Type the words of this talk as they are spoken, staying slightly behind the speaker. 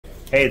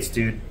Hey, it's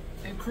Dude.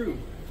 And Crew.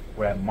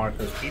 We're at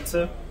Marco's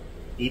Pizza,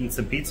 eating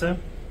some pizza.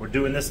 We're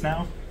doing this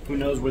now. Who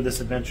knows where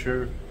this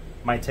adventure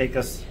might take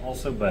us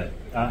also, but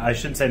I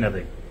shouldn't say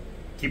nothing.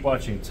 Keep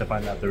watching to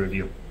find out the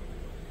review.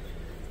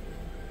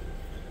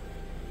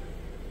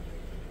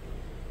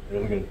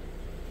 Really good.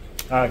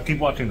 Keep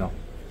watching though.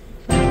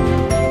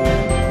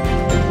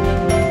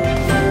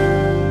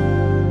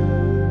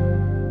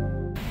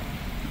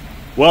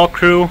 Well,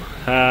 crew,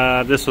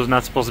 this was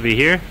not supposed to be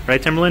here,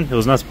 right, Timberland? It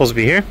was not supposed to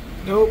be here.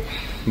 Nope.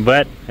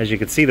 But as you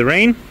can see, the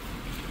rain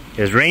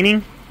is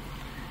raining.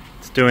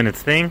 It's doing its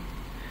thing.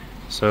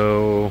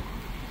 So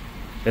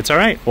it's all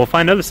right. We'll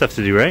find other stuff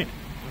to do, right?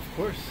 Of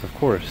course. Of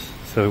course.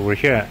 So we're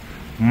here at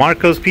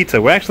Marco's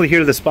Pizza. We're actually here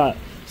to the spot.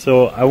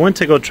 So I went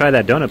to go try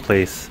that donut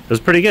place. It was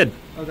pretty good.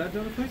 Oh, that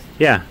donut place?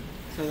 Yeah.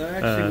 So there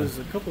actually was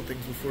a couple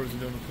things before it was a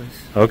donut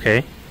place.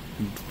 Okay.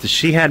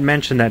 She had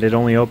mentioned that it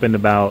only opened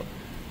about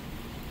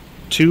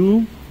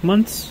 2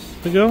 months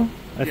ago,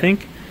 I think.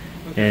 Okay.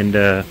 And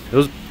it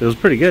was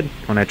pretty good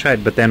when I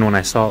tried. But then when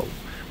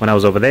I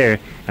was over there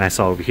and I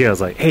saw over here, I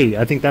was like, hey,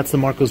 I think that's the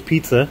Marco's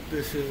Pizza.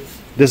 This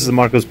is the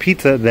Marco's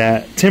Pizza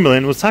that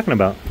Timberland was talking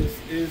about. This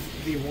is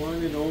the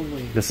one and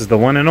only. This is the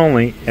one and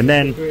only. And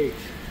then great.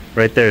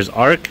 Right there's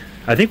Arc.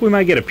 I think we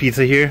might get a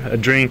pizza here, a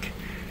drink,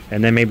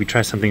 and then maybe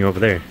try something over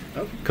there.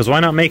 Because why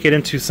not make it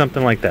into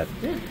something like that?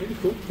 Yeah, pretty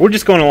cool. We're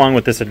just going along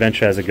with this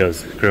adventure as it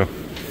goes, crew.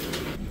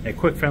 A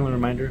quick friendly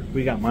reminder,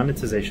 we got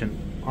monetization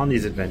on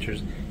these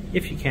adventures.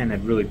 If you can,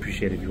 I'd really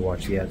appreciate it if you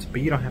watch the ads, but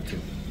you don't have to.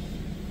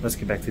 Let's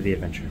get back to the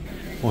adventure.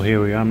 Well,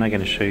 here we are. I'm not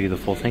going to show you the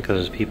full thing because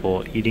there's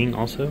people eating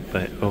also,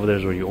 but over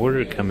there's where you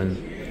order,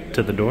 coming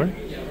to the door.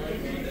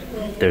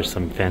 There's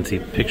some fancy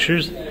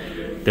pictures.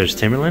 There's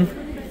Timberland.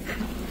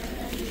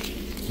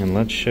 And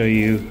let's show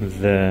you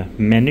the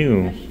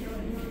menu.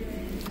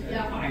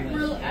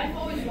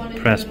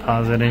 Press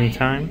pause at any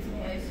time.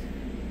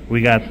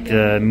 We got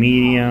the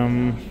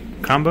medium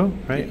combo,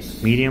 right?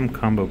 Yes. Medium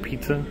combo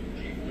pizza.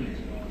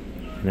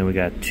 And then we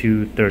got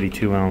 2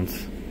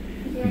 32-ounce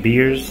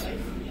beers.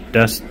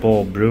 Dust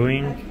Bowl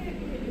Brewing.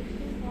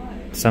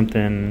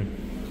 Something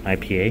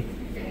IPA.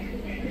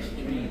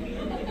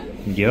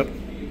 Yep.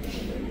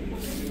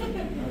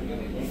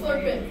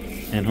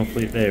 And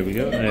hopefully, there we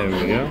go, there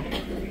we go.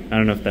 I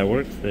don't know if that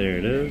works. There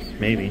it is.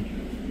 Maybe.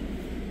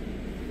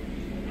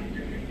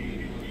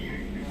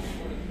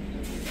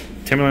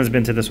 Timberland's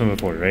been to this one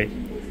before, right?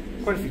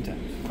 Quite a few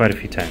times. Quite a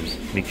few times.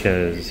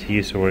 Because he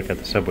used to work at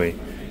the Subway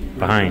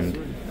behind,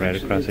 right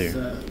across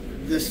here.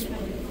 This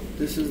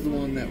is the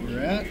one that we're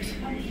at.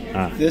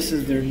 Ah. This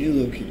is their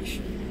new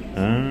location.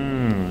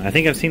 Oh, I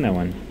think I've seen that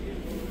one.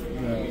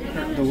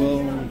 The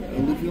Well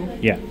Alluvial?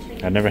 Yeah.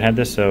 I've never had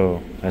this,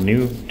 so a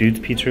new Dude's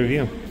Pizza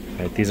review.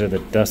 Right, these are the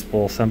Dust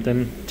Bowl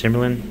something.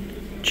 Timberland,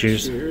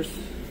 cheers. Cheers.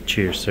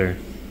 Cheers, sir.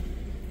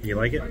 You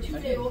like it? I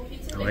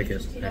like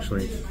it,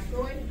 actually.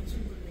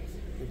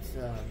 It's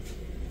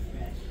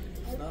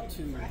not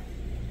too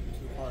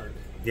hard.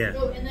 Yeah,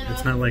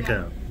 it's not like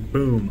a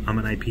boom, I'm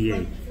an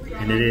IPA.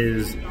 And it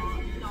is,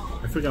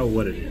 I forgot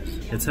what it is.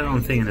 It's their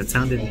own thing and it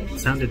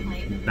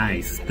sounded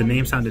nice. The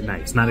name sounded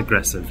nice, not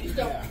aggressive.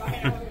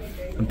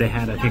 They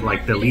had, I think,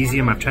 like the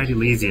Elysium. I've tried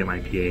Elysium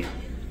IPA.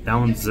 That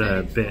one's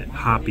a bit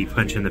hoppy,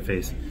 punch in the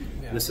face.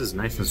 This is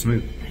nice and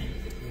smooth.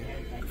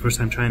 First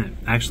time trying it.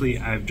 Actually,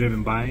 I've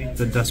driven by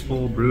the Dust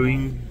Bowl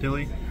Brewing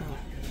Dilly.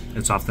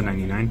 It's off the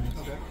 99.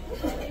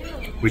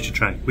 We should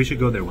try. We should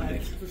go there one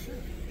day.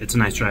 It's a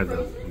nice drive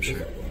though, I'm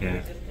sure.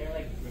 Yeah.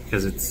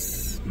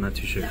 Because I'm not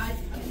too sure.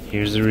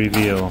 Here's the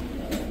reveal.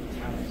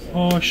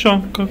 Oh,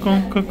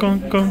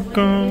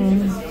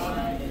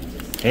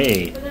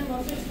 hey,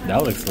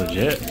 that looks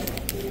legit.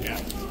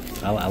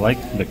 I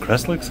like the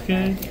crust, looks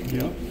good.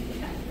 Yep.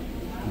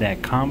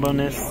 That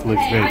combo-ness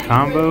looks very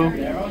combo.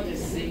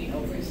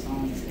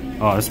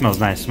 Oh, it smells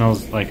nice. It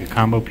smells like a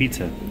combo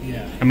pizza.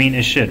 Yeah. I mean,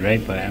 it should, right?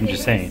 But I'm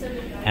just saying,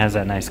 it has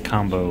that nice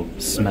combo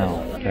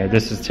smell. Okay,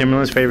 this is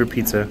Timberland's favorite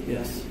pizza.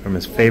 Yes. From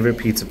his favorite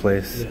pizza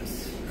place.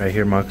 Yes. Right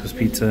here, Marco's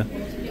Pizza.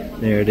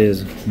 There it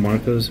is,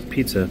 Marco's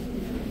Pizza.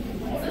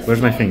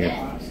 Where's my finger?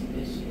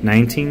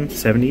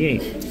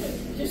 1978.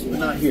 But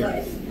not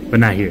here. But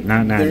not here,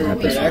 not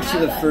this They're one.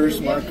 actually the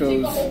first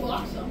Marco's, I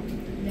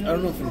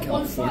don't know if in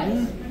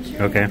California,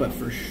 Okay. but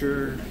for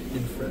sure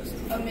in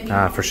Fresno.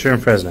 Ah, for sure in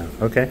Fresno.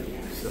 Okay.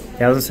 So,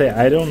 Yeah, I was gonna say,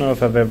 I don't know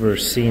if I've ever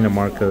seen a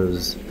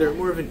Marco's. they're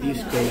more of an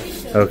East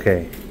Coast.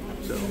 Okay.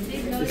 So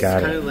it's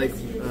Got kind it. of like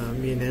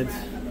me and Ed's.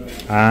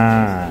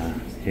 Ah,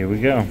 here we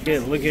go.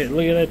 Look at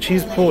that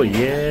cheese pull.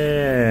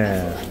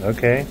 Yeah.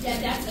 Okay.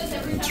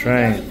 That's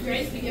right.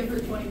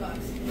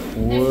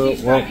 Well,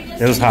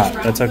 it was hot.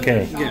 That's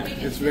okay. Yeah,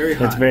 it's very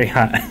hot. It's very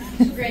hot.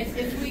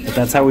 But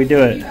that's how we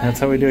do it. That's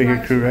how we do it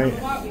here, crew, right?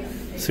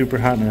 Super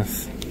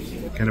hotness.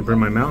 Kind of burn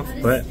my mouth,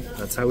 but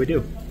that's how we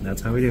do.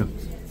 That's how we do.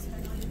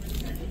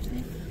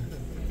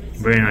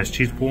 Very nice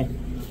cheese pull.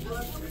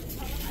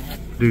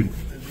 Dude.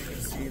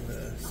 See,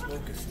 the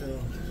smoke is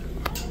still...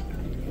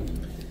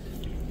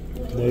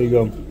 There you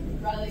go.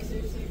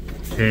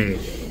 Hey.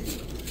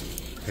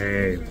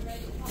 Hey.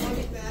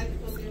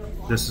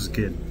 This is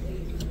good.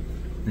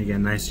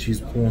 Again, nice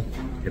cheese pull.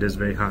 It is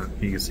very hot,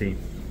 you can see.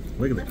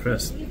 Look at the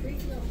crust.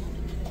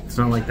 It's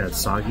not like that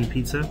soggy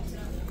pizza.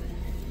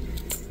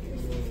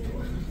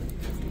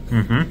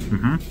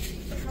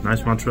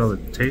 Nice mozzarella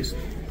taste.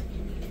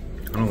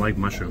 I don't like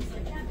mushroom.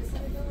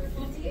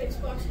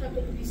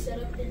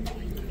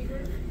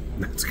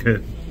 That's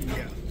good.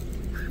 Yeah.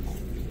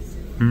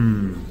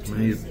 Let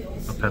me use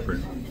a pepper.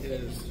 It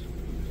is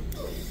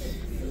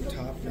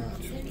top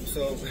notch.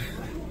 So,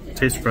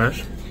 Tastes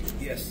fresh.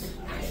 yes.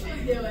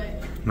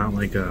 Not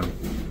like a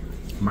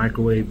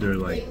microwave or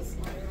like.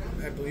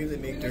 I believe they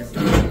make their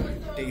dough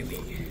daily.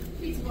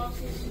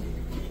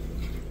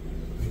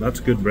 That's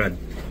good bread.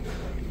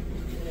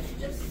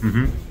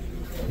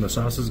 The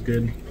sauce is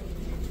good.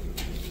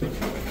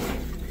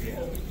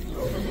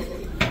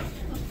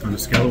 On a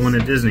scale of 1 to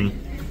Disney.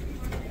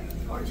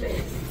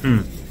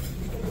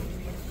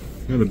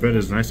 Yeah, the bread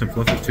is nice and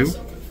fluffy too.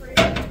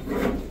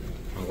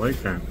 I like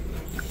that.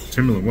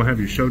 Timberland, what have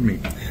you showed me?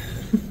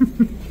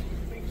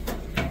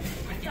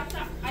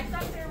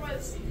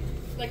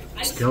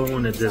 Scale of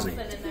 1 to Disney.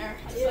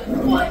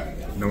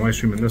 No ice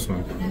cream in this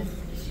one.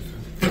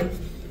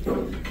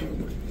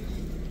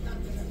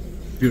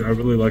 Dude, I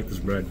really like this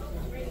bread.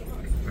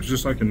 It's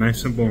just like a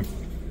nice simple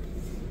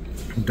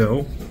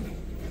dough.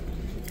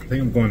 I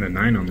think I'm going to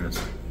 9 on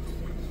this.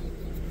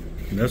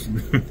 This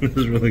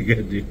is really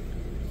good, dude.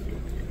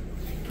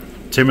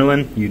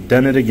 Timberland, you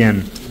done it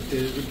again.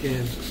 Did it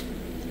again.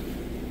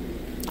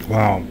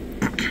 Wow.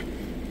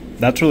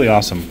 That's really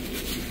awesome.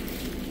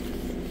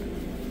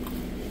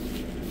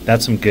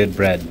 That's some good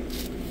bread.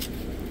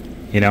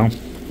 You know?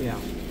 Yeah.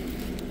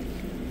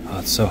 Oh,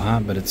 it's so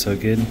hot, but it's so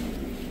good.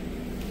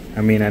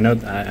 I mean, I know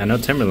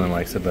Timberland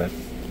likes it, but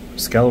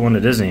scale of 1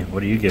 to Disney,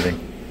 what are you giving?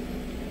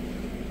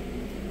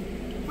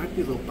 Might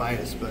be a little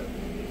biased, but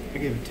I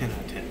give it 10 out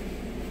of 10.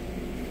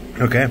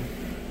 Okay.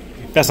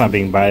 That's not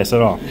being biased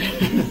at all.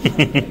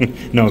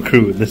 No,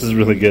 crew, this is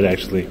really good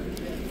actually.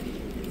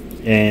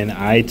 And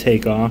I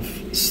take off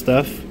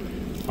stuff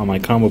on my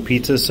combo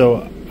pizza,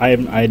 so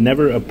I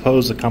never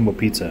oppose a combo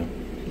pizza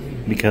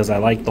because I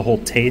like the whole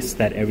taste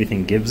that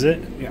everything gives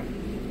it. Yeah.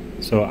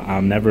 So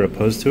I'm never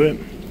opposed to it.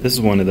 This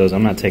is one of those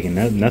I'm not taking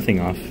nothing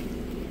off.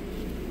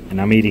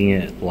 And I'm eating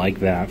it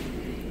like that.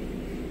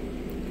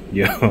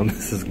 Yo,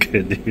 this is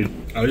good, dude.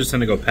 I was just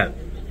gonna go pet.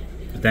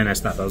 But then I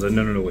stopped. I was like,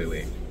 no,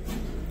 wait.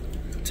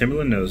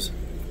 Timberland knows.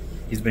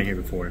 He's been here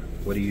before.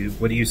 What do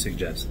you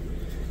suggest?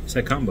 He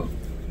said combo.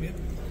 Yeah.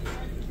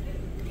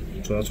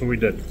 So that's what we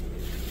did.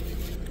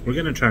 We're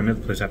gonna try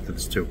another place after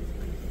this too.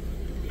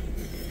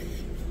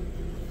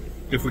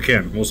 If we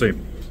can, we'll see.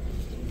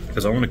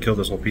 Because I want to kill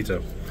this whole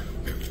pizza.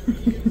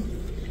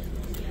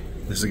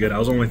 This is good. I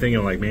was only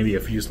thinking like maybe a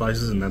few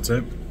slices and that's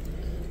it.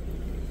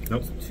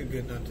 Nope. It's too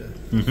good not to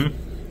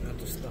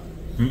stop.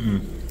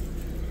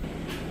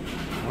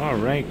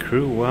 Alright,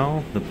 crew.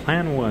 Well, the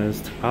plan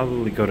was to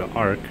probably go to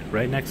Arc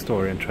right next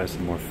door and try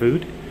some more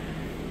food.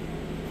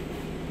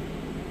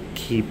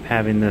 Keep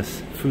having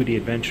this foodie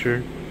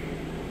adventure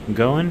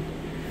going.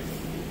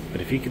 But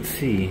if you can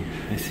see,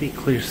 I see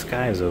clear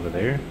skies over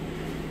there.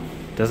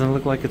 Doesn't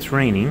look like it's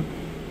raining.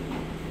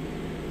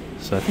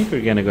 So I think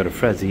we're gonna go to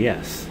Fresno,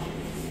 yes.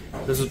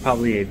 This is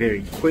probably a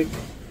very quick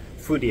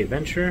foodie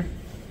adventure.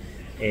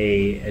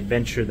 A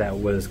adventure that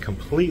was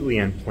completely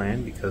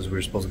unplanned because we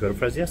were supposed to go to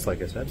Fresno, yes,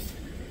 like I said.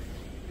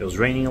 It was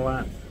raining a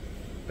lot,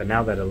 but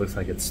now that it looks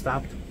like it's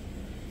stopped,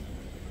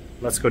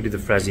 let's go do the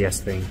Fresno yes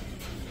thing.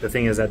 The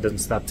thing is that doesn't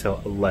stop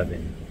till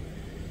 11.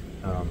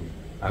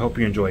 I hope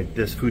you enjoyed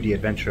this foodie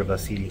adventure of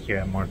us eating here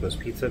at Marco's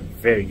Pizza.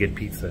 Very good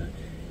pizza.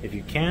 If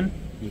you can,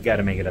 you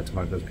gotta make it up to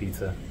Marco's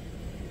Pizza.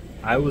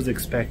 I was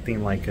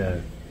expecting like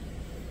a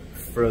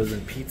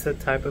frozen pizza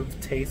type of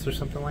taste or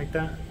something like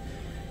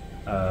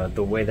that.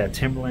 The way that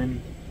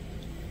Timberland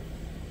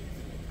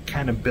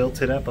kind of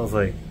built it up, I was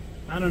like,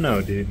 I don't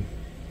know, dude.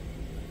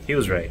 He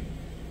was right.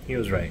 He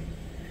was right.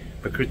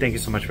 But crew, thank you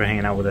so much for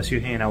hanging out with us.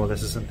 You hanging out with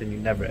us is something you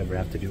never ever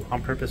have to do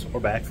on purpose or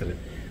by accident.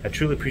 I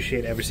truly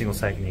appreciate every single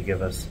second you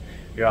give us.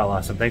 You're all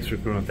awesome. Thanks for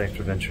crewing. Thanks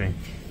for venturing.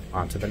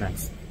 On to the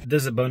next.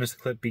 This is a bonus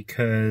clip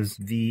because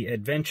the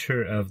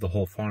adventure of the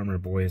whole farmer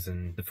boys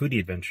and the foodie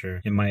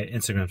adventure in my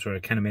Instagram story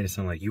kind of made it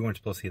sound like you weren't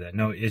supposed to see that.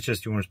 No, it's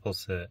just you weren't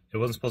supposed to. It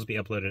wasn't supposed to be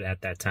uploaded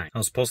at that time. I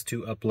was supposed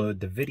to upload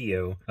the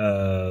video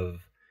of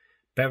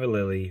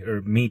Beverly,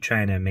 or me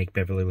trying to make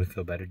Beverly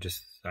feel better.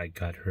 Just I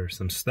got her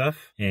some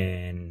stuff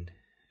and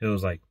it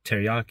was like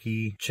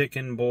teriyaki,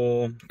 chicken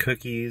bowl,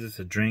 cookies,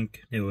 a drink.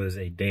 It was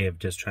a day of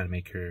just trying to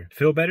make her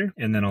feel better.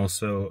 And then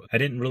also, I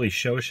didn't really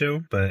show,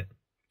 but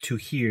to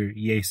hear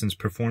Jason's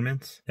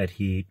performance that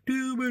he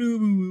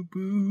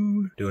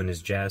doing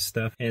his jazz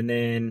stuff. And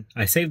then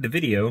I saved the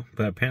video,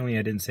 but apparently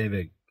I didn't save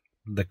it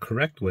the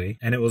correct way.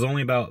 And it was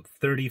only about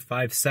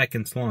 35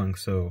 seconds long.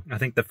 So I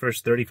think the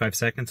first 35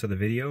 seconds of the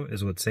video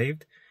is what's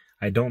saved.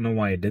 I don't know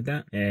why I did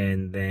that.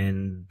 And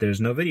then there's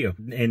no video.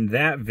 In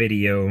that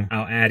video,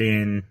 I'll add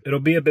in, it'll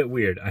be a bit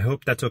weird. I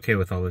hope that's okay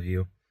with all of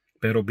you.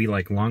 But it'll be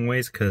like long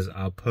ways because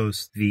I'll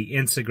post the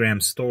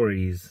Instagram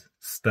stories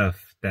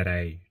stuff that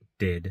I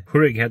did.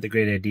 Hurig had the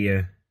great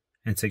idea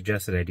and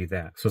suggested I do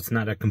that. So it's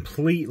not a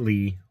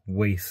completely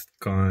waste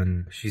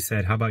gone. She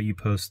said, how about you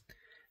post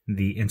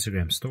the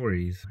Instagram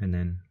stories and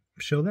then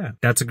show that?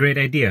 That's a great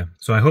idea.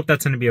 So I hope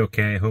that's going to be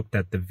okay. I hope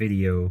that the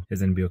video is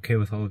going to be okay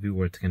with all of you,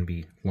 where it's going to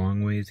be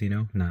long ways, you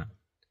know, not,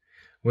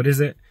 what is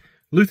it?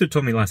 Luther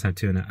told me last time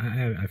too, and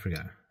I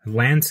forgot.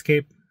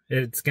 Landscape,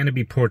 it's going to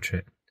be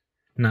portrait,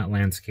 not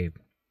landscape.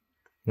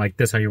 Like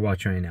this, how you're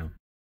watching right now.